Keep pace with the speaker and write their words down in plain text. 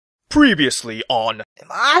Previously on... Am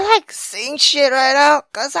I like seeing shit right now?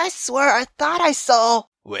 Cause I swear I thought I saw...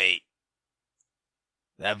 Wait.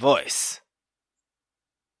 That voice.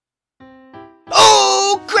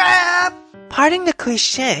 Oh crap! Pardon the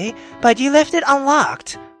cliché, but you left it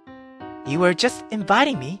unlocked. You were just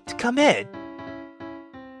inviting me to come in.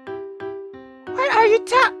 What are you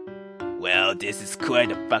Well, this is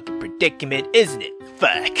quite a fucking predicament, isn't it?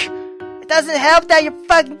 Fuck. It doesn't help that you're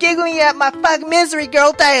fucking giggling at my fucking misery,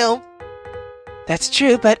 girl, damn! That's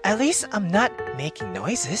true, but at least I'm not making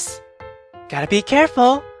noises. Gotta be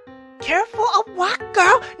careful. Careful of what,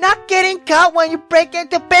 girl? Not getting caught when you break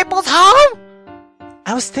into people's home?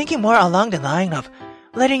 I was thinking more along the line of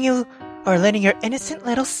letting your innocent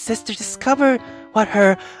little sister discover what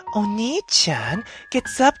her Onii-chan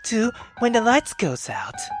gets up to when the lights goes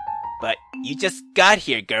out. But you just got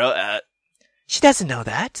here, girl. She doesn't know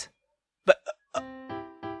that. But...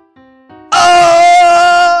 Oh,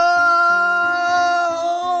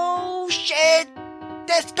 shit!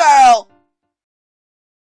 This girl!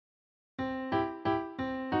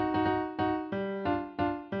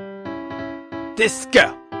 This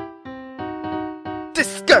girl!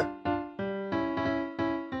 This girl!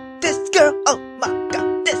 This girl! Oh my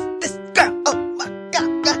god! This girl! Oh my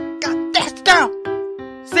god! God, this girl!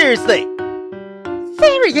 Seriously!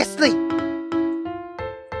 Seriously!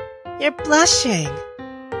 You're blushing.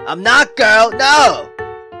 I'm not, girl! No!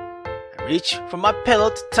 I reach for my pillow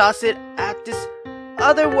to toss it at this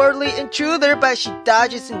otherworldly intruder, but she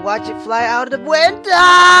dodges and watches it fly out of the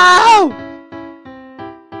window!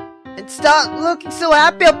 And stop looking so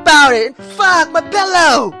happy about it! And fuck, my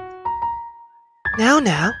pillow! Now,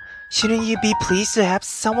 shouldn't you be pleased to have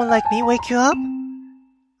someone like me wake you up?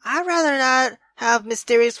 I'd rather not have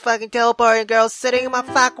mysterious fucking teleporting girls sitting in my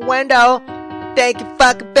fucking window. Thank you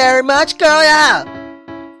fucking very much, girl, yeah!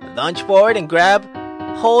 I lunge forward and grab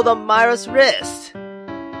hold of Myra's wrist.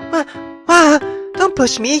 Don't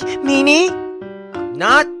push me, meanie! I'm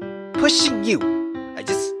not pushing you. I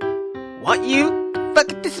just want you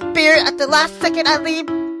fucking disappear at the last second I leave.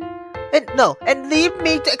 And leave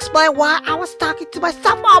me to explain why I was talking to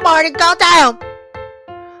myself all morning, goddamn!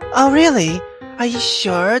 Oh really? Are you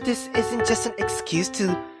sure this isn't just an excuse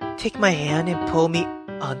to take my hand and pull me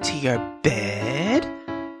onto your bed?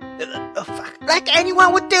 Oh fuck, like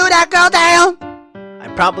anyone would do that, goddamn! I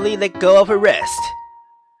promptly let go of her wrist.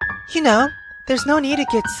 You know, there's no need to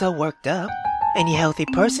get so worked up. Any healthy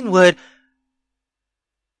person would...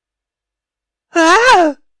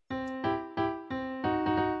 Ah!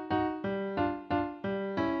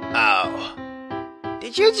 Ow.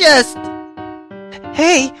 Did you just...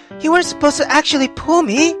 Hey, you weren't supposed to actually pull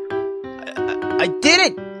me. I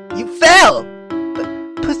didn't. You fell.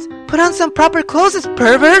 Put on some proper clothes,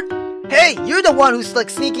 pervert. Hey, you're the one who's like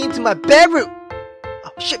sneaking into my bedroom.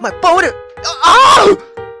 Oh shit, my boner. Oh!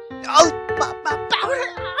 Oh, my boner.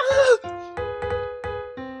 Oh.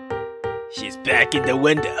 She's back in the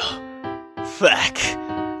window. Fuck.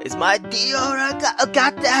 It's my deal,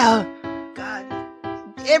 goddamn. God.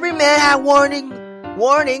 Every man had morning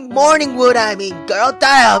wood, I mean, girl,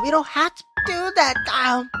 damn. You don't have to do that,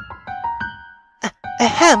 damn.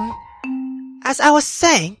 Ahem. As I was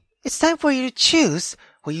saying, it's time for you to choose.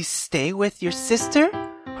 Will you stay with your sister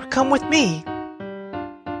or come with me?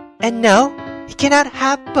 And no, you cannot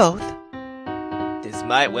have both. This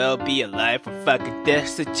might well be a life or fucking death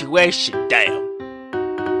situation, damn.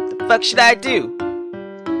 The fuck should I do?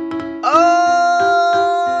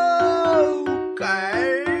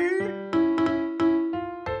 Okay.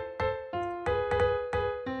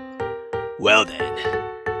 Well then.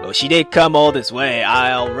 Well, she did come all this way.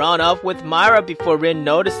 I'll run off with Myra before Rin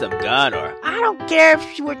notices I'm gone, or... I don't care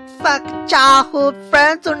if you were fucking childhood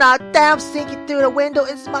friends or not. Damn, sneaking through the window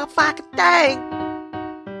is my fucking thing.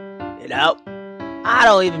 You know? I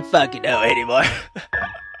don't even fucking know anymore.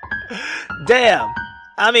 Damn.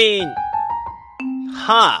 I mean...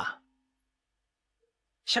 Huh.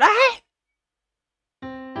 Should I?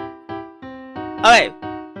 Okay.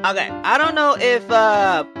 I don't know if,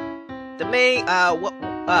 the main,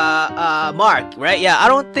 Mark, right? Yeah, I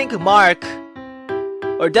don't think Mark...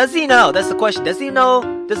 Or does he know? That's the question. Does he know?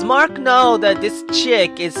 Does Mark know that this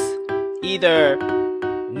chick is either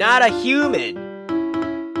not a human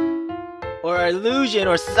or an illusion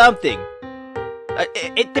or something?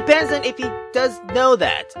 It depends on if he does know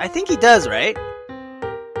that. I think he does, right?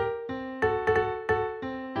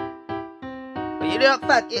 You know,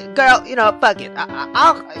 fuck it, girl. You know, fuck it.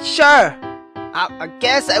 I'll sure. I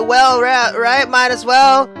guess I will, right? Might as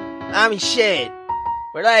well. I mean, shit.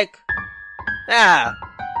 We're like,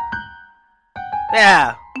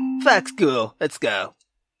 yeah, fuck school. Let's go.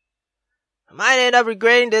 I might end up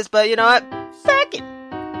regretting this, but you know what? Fuck it.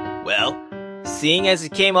 Well, seeing as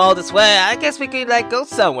it came all this way, I guess we could, go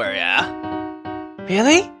somewhere, yeah?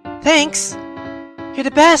 Really? Thanks. You're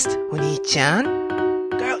the best, Onii-chan.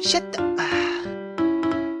 Girl, shut the...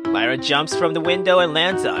 Myra jumps from the window and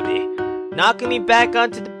lands on me, knocking me back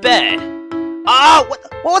onto the bed. Oh,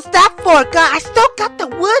 what was that for, God? I still got the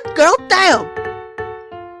wood, girl, damn.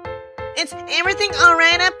 Is everything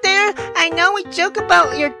alright up there? I know we joke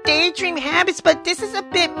about your daydream habits, but this is a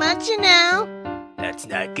bit much, you know? That's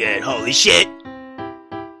not good, holy shit.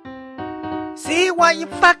 See what you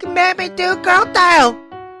fucking made me do, girl, damn.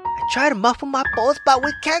 I try to muffle my balls, but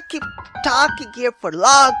we can't keep talking here for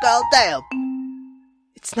long, girl, damn.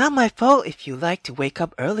 It's not my fault if you like to wake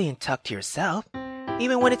up early and talk to yourself,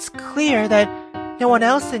 even when it's clear that no one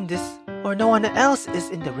else is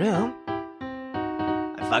in the room.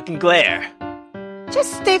 I fucking glare.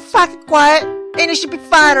 Just stay fucking quiet, and it should be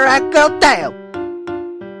fine, alright, girl, damn.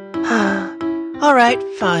 Alright,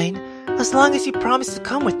 fine. As long as you promise to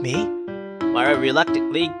come with me. Myra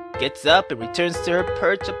reluctantly gets up and returns to her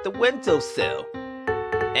perch up the windowsill.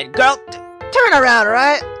 And girl, turn around,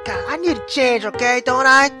 alright? God, I need a change, okay? Don't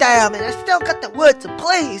I? Damn, and I still got the wood, so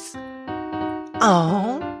please.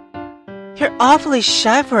 Oh, you're awfully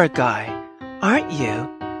shy for a guy, aren't you?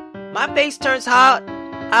 My face turns hot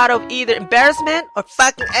out of either embarrassment or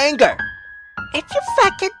fucking anger. If you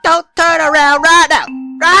fucking don't turn around right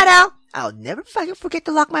now, I'll never fucking forget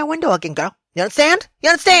to lock my window again, girl. You understand? You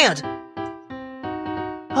understand?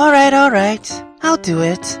 Alright, I'll do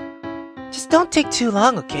it. Just don't take too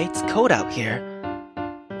long, okay? It's cold out here.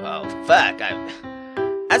 Well, fuck,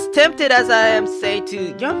 as tempted as I am to say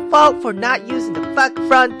to your fault for not using the fucking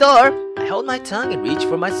front door, I hold my tongue and reach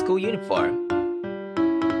for my school uniform.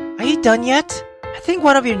 Are you done yet? I think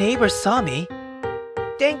one of your neighbors saw me.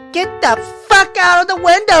 Then get the fuck out of the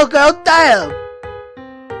window, girl, damn!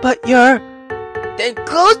 But you're... Then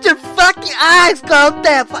close your fucking eyes, girl,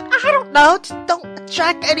 damn! I don't know, just don't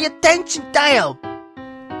attract any attention, damn!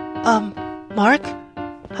 Mark?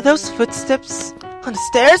 Are those footsteps on the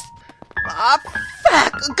stairs? Oh,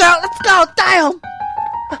 fuck! Girl, let's go, damn!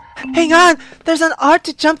 Hang on! There's an art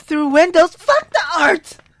to jump through windows! Fuck the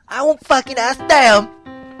art! I won't fucking ask, damn!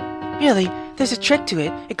 Really, there's a trick to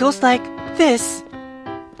it. It goes like this.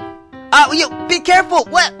 Oh, you, be careful!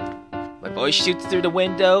 What? My voice shoots through the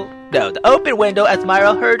open window as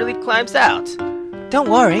Myra hurriedly climbs out. Don't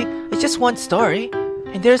worry, it's just one story.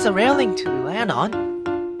 And there's a railing to land on.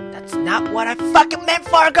 That's not what I fucking meant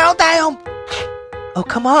for, girl, damn! Oh,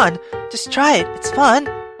 come on. Just try it. It's fun.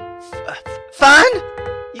 Fun?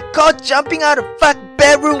 You call jumping out of fucking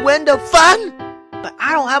bedroom window fun? But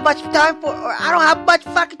I don't have much time or I don't have much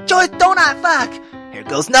fucking choice, don't I? Fuck! Here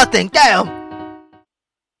goes nothing, damn!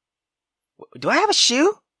 Do I have a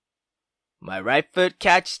shoe? My right foot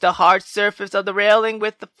catches the hard surface of the railing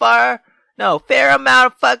with the fair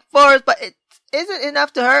amount of fucking force, but it isn't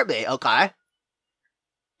enough to hurt me, okay?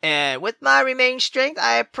 And with my remaining strength,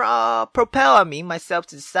 I propel myself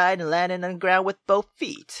to the side and landed on the ground with both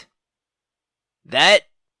feet. That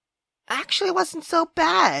actually wasn't so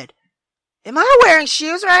bad. Am I wearing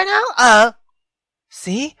shoes right now?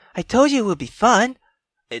 See? I told you it would be fun.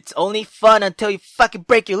 It's only fun until you fucking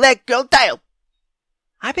break your leg, girl, damn!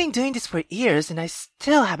 I've been doing this for years and I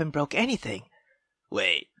still haven't broke anything.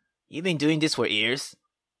 Wait, you've been doing this for years?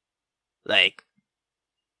 Like,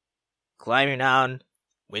 climbing down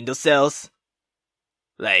windowsills?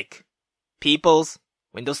 Like, people's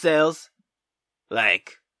windowsills?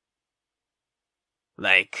 Like,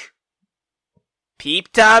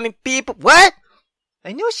 peep timing people? What?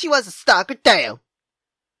 I knew she was a stalker, damn!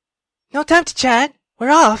 No time to chat.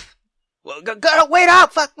 We're off. Well, girl, wait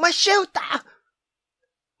up! Fuck my shoe!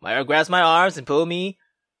 Myra grabs my arms and pulls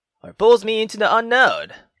me into the unknown.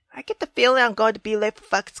 I get the feeling I'm going to be late for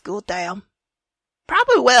fucking school, damn.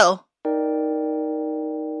 Probably will.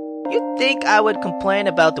 You'd think I would complain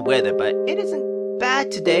about the weather, but it isn't bad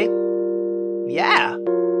today. Yeah.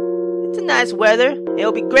 It's a nice weather. It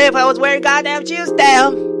would be great if I was wearing goddamn shoes,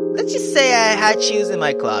 damn. Let's just say I had shoes in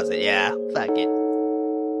my closet, yeah. Fuck it.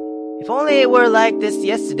 If only it were like this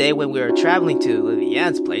yesterday when we were traveling to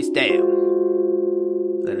Lilianne's place, damn.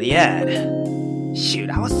 Lilianne. Shoot,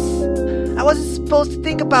 I wasn't supposed to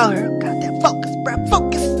think about her. Goddamn, focus, bruh,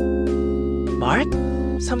 focus. Mark?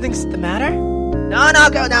 Something's the matter? No,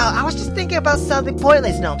 girl, no. I was just thinking about something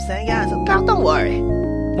pointless, you know what I'm saying? Yeah, so, girl, don't worry.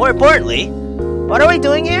 More importantly, what are we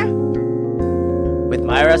doing here? With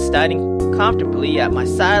Myra standing comfortably at my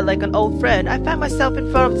side like an old friend, I found myself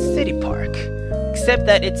in front of the city park. Except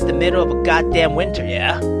that it's the middle of a goddamn winter,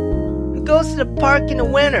 yeah? Who goes to the park in the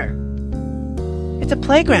winter? It's a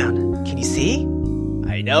playground. Can you see?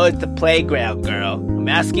 I know it's the playground, girl. I'm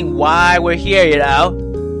asking why we're here, you know?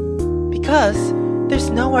 Because there's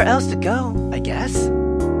nowhere else to go, I guess.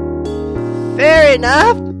 Fair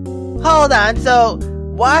enough. Hold on, so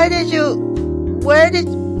what?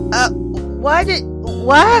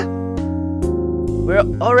 We're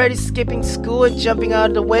already skipping school and jumping out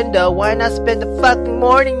of the window. Why not spend the fucking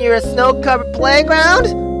morning near a snow-covered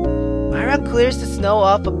playground? Myra clears the snow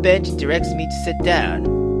off a bench and directs me to sit down.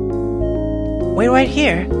 Wait right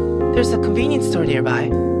here. There's a convenience store nearby.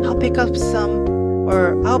 I'll pick us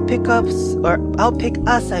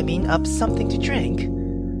up something to drink.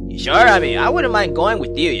 You sure? I mean, I wouldn't mind going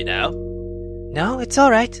with you, you know? No, it's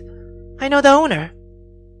alright. I know the owner.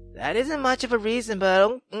 That isn't much of a reason,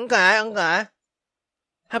 but okay.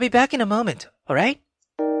 I'll be back in a moment, alright?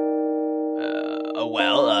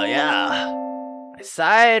 Yeah. I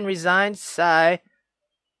sigh and resigned sigh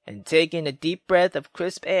and take in a deep breath of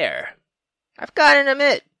crisp air. I've gotta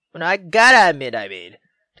admit,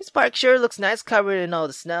 this park sure looks nice covered in all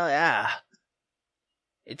the snow, yeah.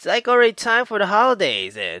 It's like already time for the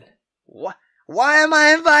holidays, and Why am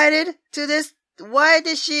I invited to this? Why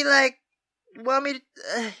did she, want me to...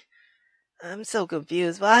 I'm so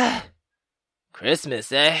confused, what?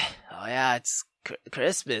 Christmas, eh? Oh yeah, it's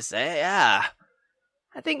Christmas, eh? Yeah.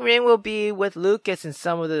 I think Rin will be with Lucas and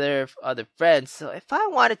some of their other friends, so if I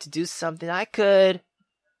wanted to do something, I could.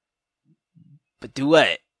 But do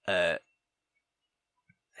what? I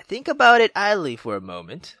think about it idly for a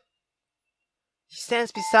moment. She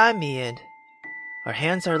stands beside me and our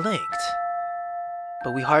hands are linked,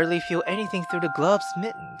 but we hardly feel anything through the glove's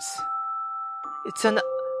mittens. It's an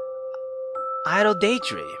idle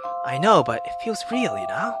daydream, I know, but it feels real, you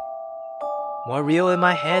know? More real in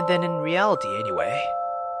my head than in reality, anyway.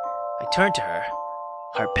 I turn to her,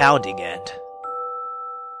 heart pounding, and...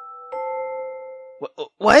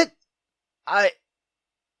 What? I'm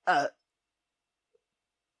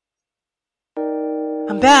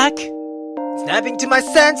back! Snapping to my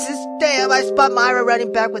senses, damn, I spot Myra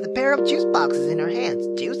running back with a pair of juice boxes in her hands.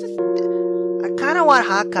 Juices? I kinda want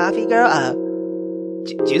hot coffee, girl.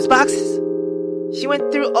 Juice boxes? She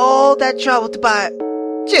went through all that trouble to buy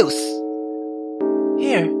juice.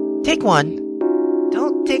 Here, take one.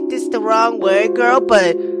 Don't take this the wrong way, girl,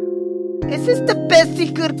 but is this the best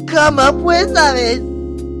you could come up with? I mean...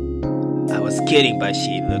 I was kidding, but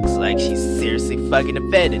she looks like she's seriously fucking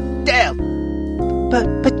offended. Damn!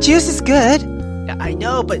 But juice is good. I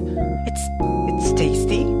know, but it's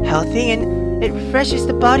tasty, healthy, and it refreshes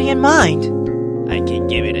the body and mind. I can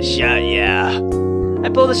give it a shot, yeah. I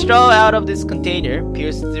pull the straw out of this container,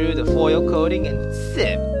 pierce through the foil coating, and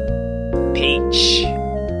sip. Peach.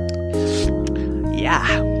 Yeah.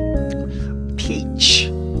 Peach.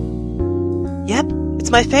 Yep,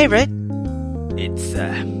 it's my favorite. It's,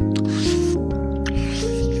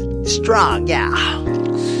 strong, yeah.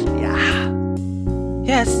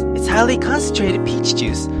 Yes, it's highly concentrated peach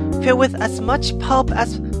juice, filled with as much pulp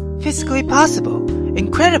as physically possible.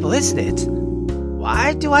 Incredible, isn't it?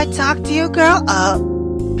 Why do I talk to you, girl?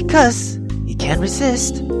 Because you can't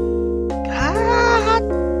resist. God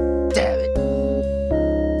damn it.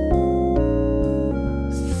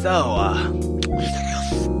 So,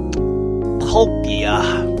 pulpy,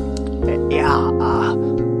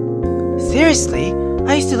 Seriously,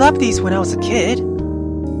 I used to love these when I was a kid.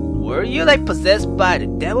 Were you possessed by the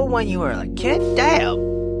devil when you were a kid? Damn.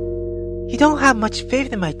 You don't have much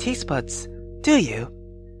faith in my taste buds, do you?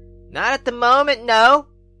 Not at the moment, no.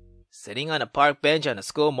 Sitting on a park bench on a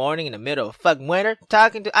school morning in the middle of fucking winter,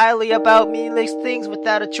 talking to idly about meaningless things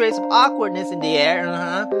without a trace of awkwardness in the air,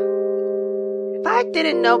 If I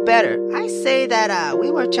didn't know better, I'd say that, we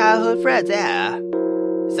were childhood friends, yeah.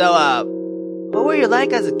 So, what were you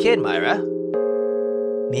like as a kid, Myra?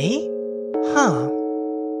 Me? Huh.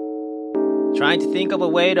 Trying to think of a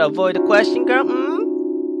way to avoid the question, girl?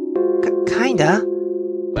 Kinda.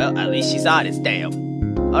 Well, at least she's honest, damn.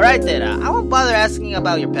 Alright then, I won't bother asking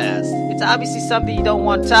about your past. It's obviously something you don't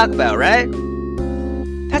want to talk about, right?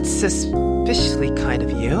 That's suspiciously kind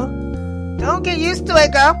of you. Don't get used to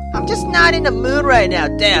it, girl. I'm just not in the mood right now,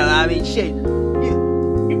 damn. I mean, shit.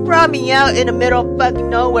 You brought me out in the middle of fucking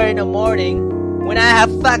nowhere in the morning when I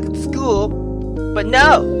have fucking school. But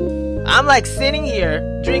no. I'm sitting here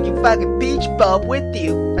drinking fucking peach pulp with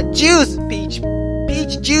you. A peach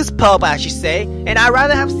juice pulp, I should say. And I'd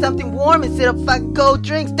rather have something warm instead of fucking cold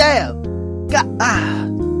drinks, damn.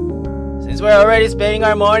 Since we're already spending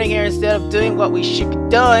our morning here instead of doing what we should be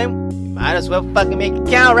doing, we might as well fucking make it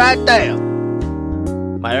count, right?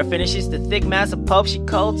 Damn. Myra finishes the thick mass of pulp she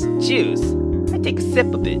calls juice. I take a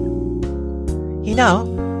sip of it. You know,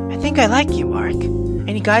 I think I like you, Mark.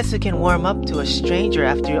 Any guys who can warm up to a stranger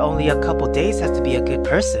after only a couple days has to be a good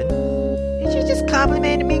person. Did you just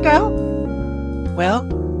compliment me, girl? Well,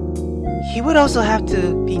 he would also have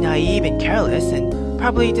to be naive and careless and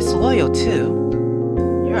probably disloyal too.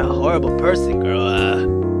 You're a horrible person,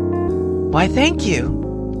 girl. Why, thank you.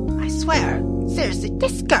 I swear, seriously,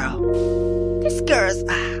 this girl is,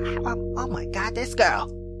 oh my god, this girl.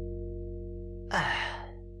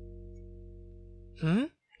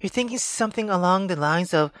 You're thinking something along the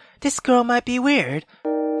lines of, this girl might be weird,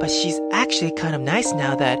 but she's actually kind of nice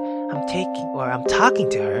now that I'm talking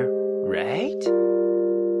to her, right?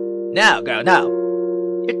 No, girl, no.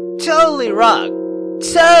 You're totally wrong.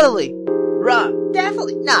 Totally wrong.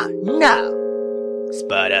 Definitely no.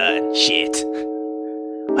 Spot on. Shit.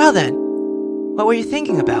 Well then, what were you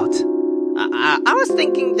thinking about? I was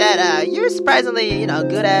thinking that you're surprisingly,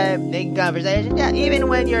 good at making conversation. Yeah, even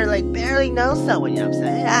when you're barely know someone, you know what I'm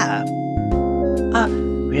saying? Yeah.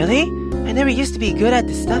 Really? I never used to be good at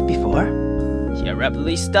this stuff before. She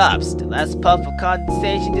abruptly stops. The last puff of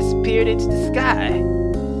condensation disappeared into the sky.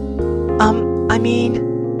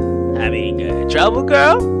 Trouble,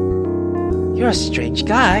 girl? You're a strange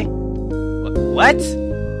guy. What?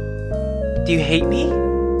 Do you hate me?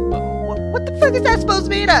 What the fuck is that supposed to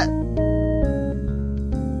mean?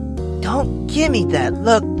 Don't give me that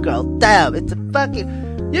look, girl. Damn, it's a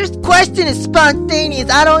fucking... Your question is spontaneous.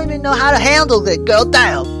 I don't even know how to handle it, girl.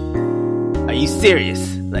 Damn. Are you serious?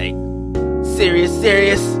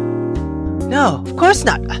 Serious? No, of course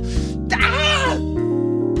not. Damn!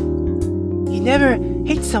 You never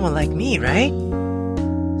hate someone like me, right?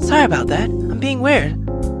 Sorry about that. I'm being weird.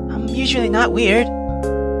 I'm usually not weird.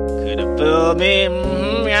 Couldn't fool me.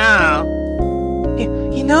 Yeah.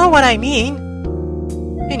 You know what I mean.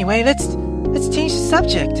 Anyway, let's change the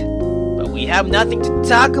subject. But we have nothing to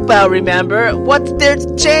talk about, remember? What's there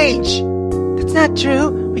to change? That's not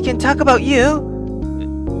true. We can talk about you.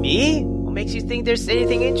 Me? What makes you think there's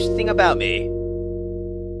anything interesting about me?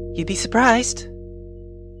 You'd be surprised.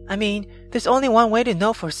 I mean, there's only one way to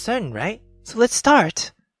know for certain, right? So let's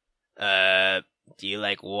start. Do you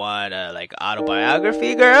want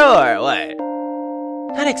autobiography, girl, or what?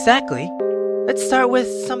 Not exactly. Let's start with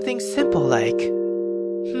something simple like...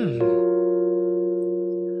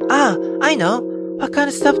 I know. What kind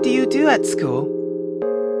of stuff do you do at school?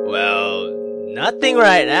 Well, nothing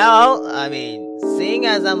right now. I mean, seeing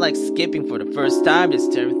as I'm skipping for the first time this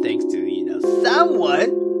term thanks to,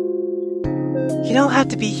 someone. You don't have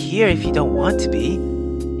to be here if you don't want to be.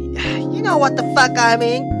 You know what the fuck I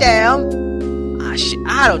mean, damn. Shit,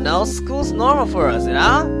 I don't know. School's normal for us,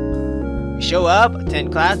 We show up,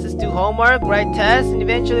 attend classes, do homework, write tests, and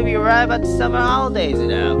eventually we arrive at the summer holidays,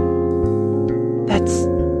 That's...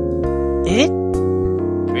 it?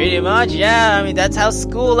 Pretty much, yeah. I mean, that's how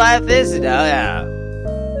school life is, yeah.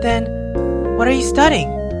 Then, what are you studying?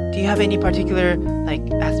 Do you have any particular,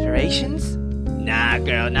 aspirations? Nah,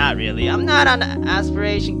 girl, not really. I'm not an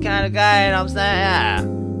aspiration kind of guy, you know what I'm saying? Yeah.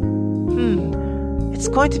 It's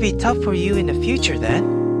going to be tough for you in the future, then.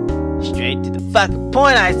 Straight to the fucking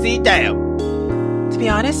point, I see, damn. To be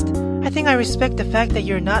honest, I think I respect the fact that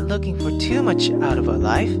you're not looking for too much out of a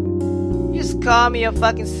life. You just called me a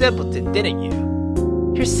fucking simpleton, didn't you?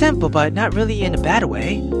 You're simple, but not really in a bad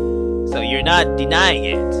way. So you're not denying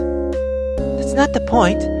it? That's not the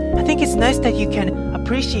point. I think it's nice that you can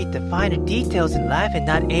appreciate the finer details in life and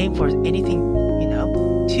not aim for anything,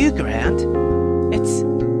 too grand. It's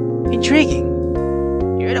intriguing.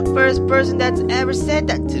 You're the first person that's ever said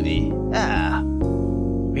that to me. Ah.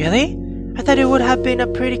 Really? I thought it would have been a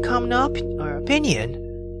pretty common opinion.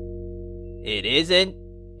 It isn't.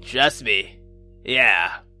 Trust me.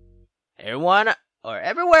 Yeah. Everywhere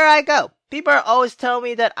I go, people are always telling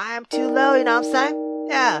me that I am too low, you know what I'm saying?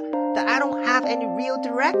 Yeah, that I don't have any real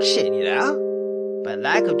direction, But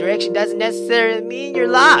lack of direction doesn't necessarily mean you're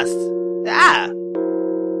lost. Yeah.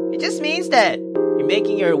 It just means that you're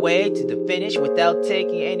making your way to the finish without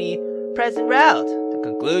taking any present route. The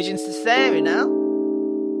conclusion's the same,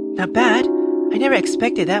 Not bad. I never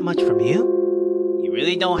expected that much from you. You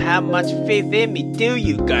really don't have much faith in me, do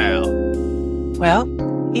you, girl? Well,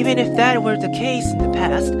 even if that were the case in the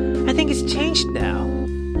past, I think it's changed now.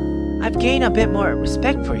 I've gained a bit more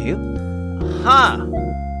respect for you. Huh.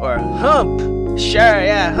 Or hump. Sure,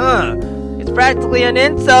 yeah, huh. It's practically an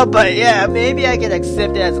insult, but yeah, maybe I can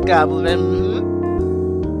accept it as a compliment.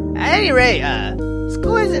 At any rate,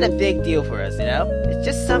 school isn't a big deal for us, It's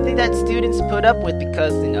just something that students put up with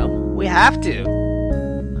because, we have to.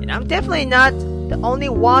 And I'm definitely not the only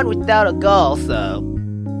one without a goal, so...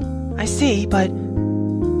 I see, but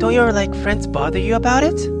don't your, friends bother you about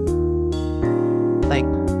it?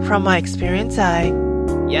 from my experience,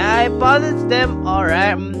 Yeah, it bothers them,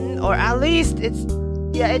 alright. Or at least it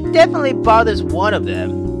definitely bothers one of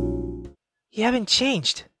them. You haven't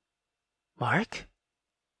changed, Mark.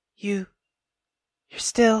 You're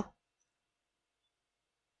still...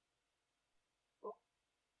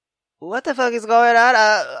 What the fuck is going on?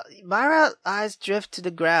 Myra's eyes drift to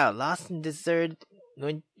the ground, lost in deserted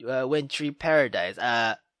wintry paradise.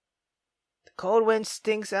 The cold wind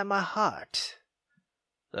stings at my heart.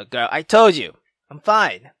 Look, girl, I told you, I'm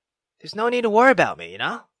fine. There's no need to worry about me, you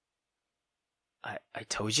know? I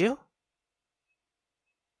told you?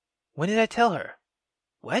 When did I tell her?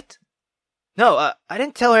 What? No, I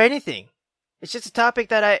didn't tell her anything. It's just a topic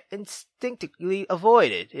that I instinctively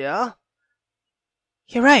avoided, you know?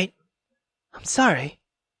 You're right. I'm sorry.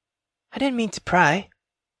 I didn't mean to pry.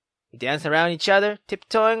 We dance around each other,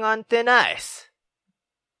 tiptoeing on thin ice.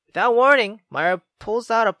 Without warning, Myra pulls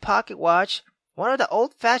out a pocket watch, one of the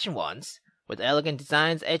old-fashioned ones, with elegant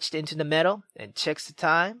designs etched into the metal, and checks the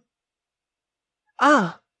time.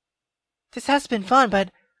 Ah, this has been fun,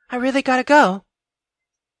 but I really gotta go.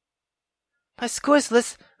 My school is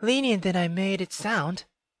less lenient than I made it sound.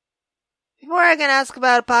 Before I can ask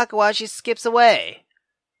about a pocket watch, she skips away.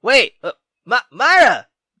 Wait, Myra!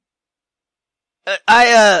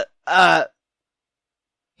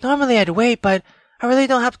 Normally I'd wait, but I really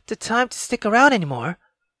don't have the time to stick around anymore.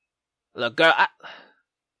 Look, girl, I'd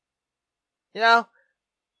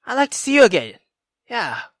like to see you again.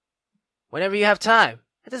 Yeah. Whenever you have time.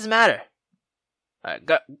 It doesn't matter. Alright,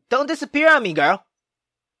 girl, don't disappear on me, girl.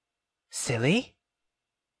 Silly?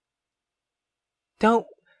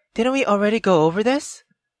 Didn't we already go over this?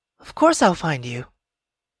 Of course I'll find you.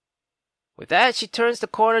 With that, she turns the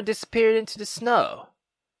corner and disappeared into the snow.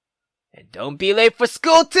 And don't be late for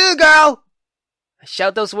school too, girl! I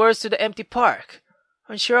shout those words to the empty park,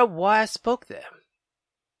 unsure of why I spoke them.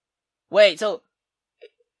 Wait, so...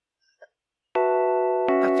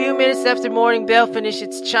 A few minutes after morning bell finishes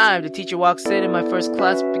its chime, the teacher walks in and my first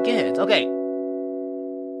class begins. Okay.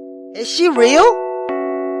 Is she real?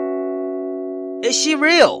 Is she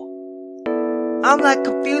real? I'm like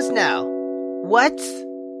confused now. What?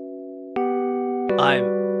 I'm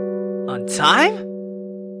on time?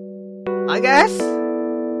 I guess?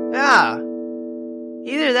 Yeah.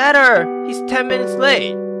 Either that or he's 10 minutes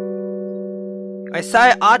late. I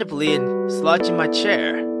sigh audibly and slouch in my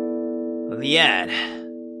chair. Leanne.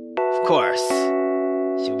 Of course.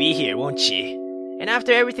 She'll be here, won't she? And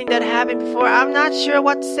after everything that happened before, I'm not sure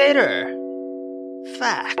what to say to her.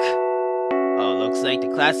 Fuck. Oh, looks like the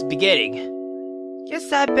class is beginning.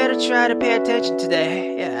 Guess I better try to pay attention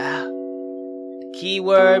today, yeah. The key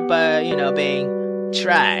word, but, being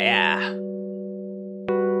try, yeah.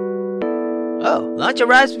 Oh, lunch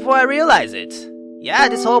arrives before I realize it. Yeah,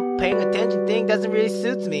 this whole paying attention thing doesn't really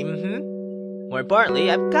suit me, More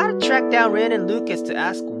importantly, I've got to track down Ren and Lucas to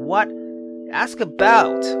ask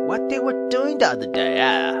about what they were doing the other day,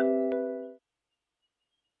 yeah.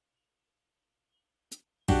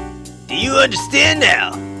 Do you understand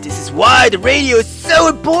now? This is why the radio is so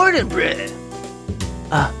important, bruh.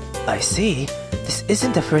 I see. This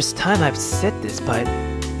isn't the first time I've said this, but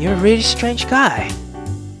you're a really strange guy.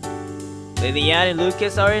 Lilian and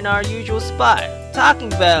Lucas are in our usual spot,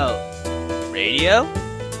 talking about radio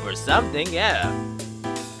or something, yeah.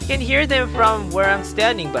 I can hear them from where I'm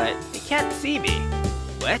standing, but they can't see me.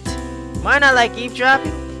 What? Am I not like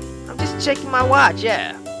eavesdropping? I'm just checking my watch,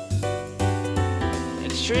 yeah.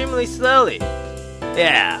 Extremely slowly.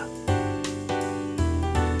 Yeah.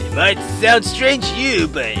 It might sound strange to you,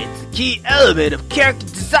 but it's a key element of character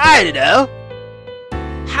design, you know?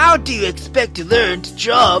 How do you expect to learn to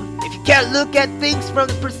drum if you can't look at things from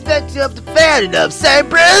the perspective of the fan enough, say,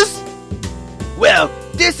 Bruce? Well,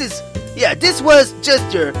 this was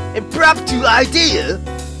just your impromptu idea.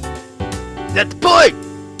 That's the point!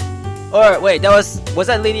 Or, wait, was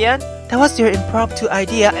that Lilian? That was your impromptu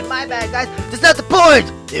idea. And my bad, guys, that's not the point!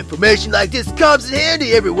 Information like this comes in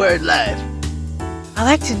handy everywhere in life. I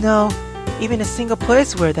like to know even a single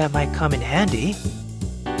place where that might come in handy.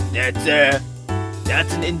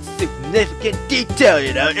 That's an insignificant detail,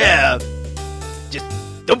 yeah. Just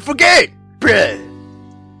don't forget, bruh.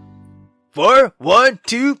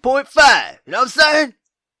 412.5, you know what I'm saying?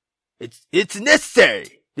 It's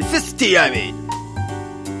necessary. Necessity, I mean.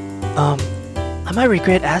 I might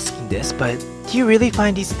regret asking this, but do you really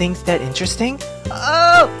find these things that interesting?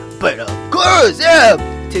 Oh, but of course, yeah.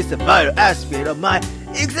 It's a vital aspect of my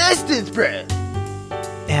existence, bruh.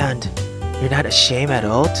 And you're not ashamed at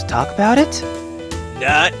all to talk about it?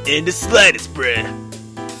 Not in the slightest, bruh.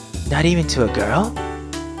 Not even to a girl?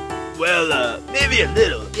 Well, maybe a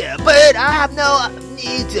little, yeah, but I have no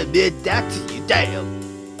need to admit that to you, damn.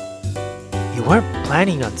 You weren't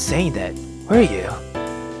planning on saying that, were you?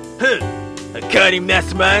 A cunning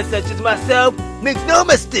mastermind such as myself makes no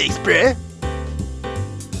mistakes, bruh.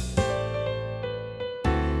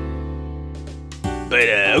 But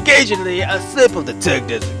occasionally a slip of the tongue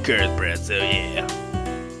does occur, bruh, so yeah.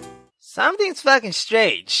 Something's fucking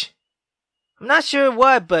strange. I'm not sure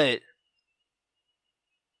what, but...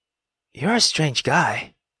 You're a strange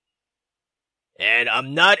guy. And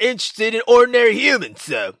I'm not interested in ordinary humans,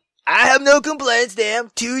 so... I have no complaints, damn.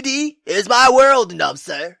 2D is my world enough,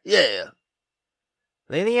 sir. Yeah.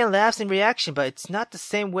 Lillian laughs in reaction, but it's not the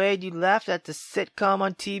same way you laughed at the sitcom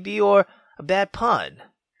on TV or a bad pun.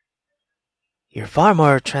 You're far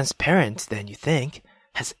more transparent than you think.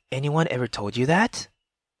 Has anyone ever told you that?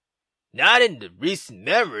 Not in the recent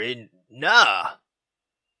memory, nah.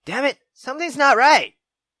 Damn it, something's not right.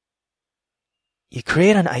 You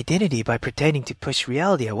create an identity by pretending to push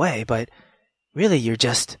reality away, but really you're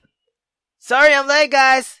just... Sorry I'm late,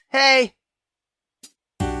 guys. Hey.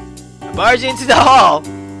 I barged into the hall.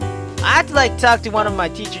 I had to talk to one of my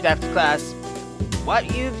teachers after class.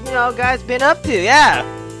 What you've, guys been up to, yeah.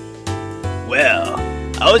 Well,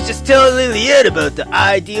 I was just telling Lillian about the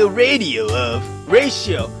ideal ratio of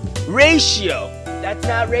ratio. That's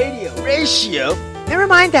not radio. Ratio. Never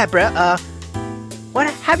mind that, bruh. What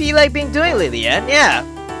have you been doing, Lillian? Yeah.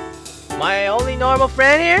 My only normal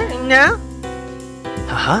friend here? No?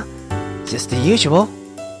 Uh-huh. Just the usual.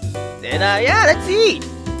 Then, yeah, let's eat.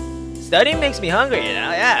 Studying makes me hungry,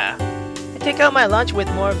 yeah. I take out my lunch with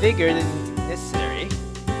more vigor than necessary.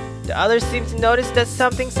 The others seem to notice that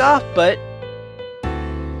something's off, but...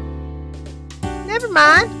 Never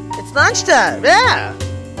mind. It's lunchtime, yeah.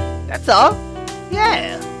 That's all.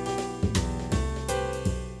 Yeah.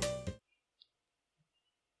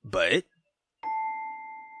 But...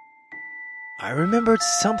 I remembered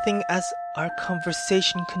something as our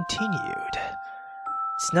conversation continued.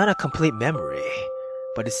 It's not a complete memory,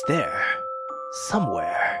 but it's there.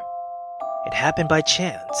 Somewhere. It happened by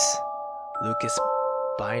chance. Lucas'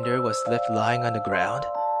 binder was left lying on the ground,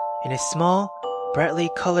 and a small, brightly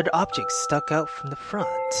colored object stuck out from the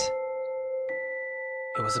front.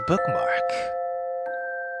 It was a bookmark.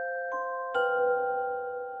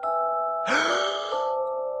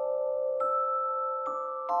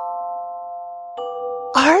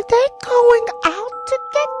 Are they going out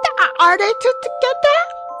together? Are they two together?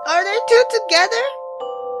 Are they two together?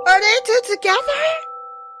 Are they two together?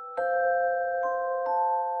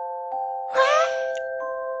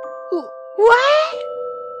 What?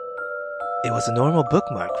 It was a normal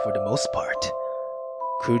bookmark for the most part,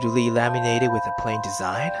 crudely laminated with a plain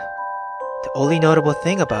design. The only notable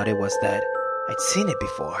thing about it was that I'd seen it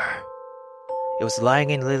before. It was lying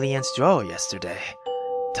in Lillian's drawer yesterday,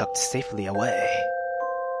 tucked safely away.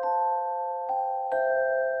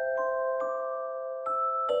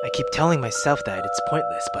 I keep telling myself that it's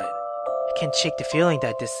pointless, but I can't shake the feeling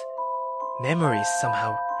that this memory is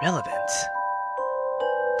somehow relevant.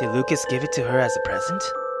 Did Lucas give it to her as a present?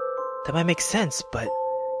 That might make sense, but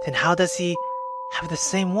then how does he have the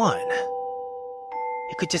same one?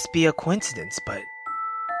 It could just be a coincidence, but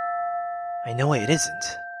I know it isn't.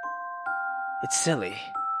 It's silly.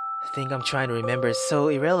 The thing I'm trying to remember is so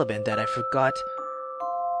irrelevant that I forgot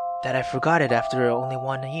it after only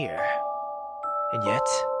 1 year. And yet,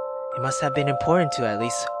 it must have been important to at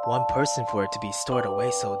least one person for it to be stored away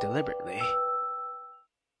so deliberately.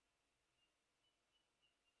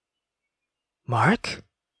 Mark?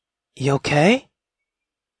 You okay?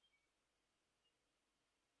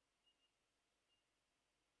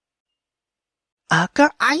 Girl,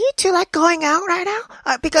 are you two going out right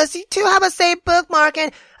now? Because you two have the same bookmark,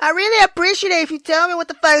 and I really appreciate it if you tell me what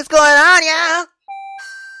the fuck is going on, yeah?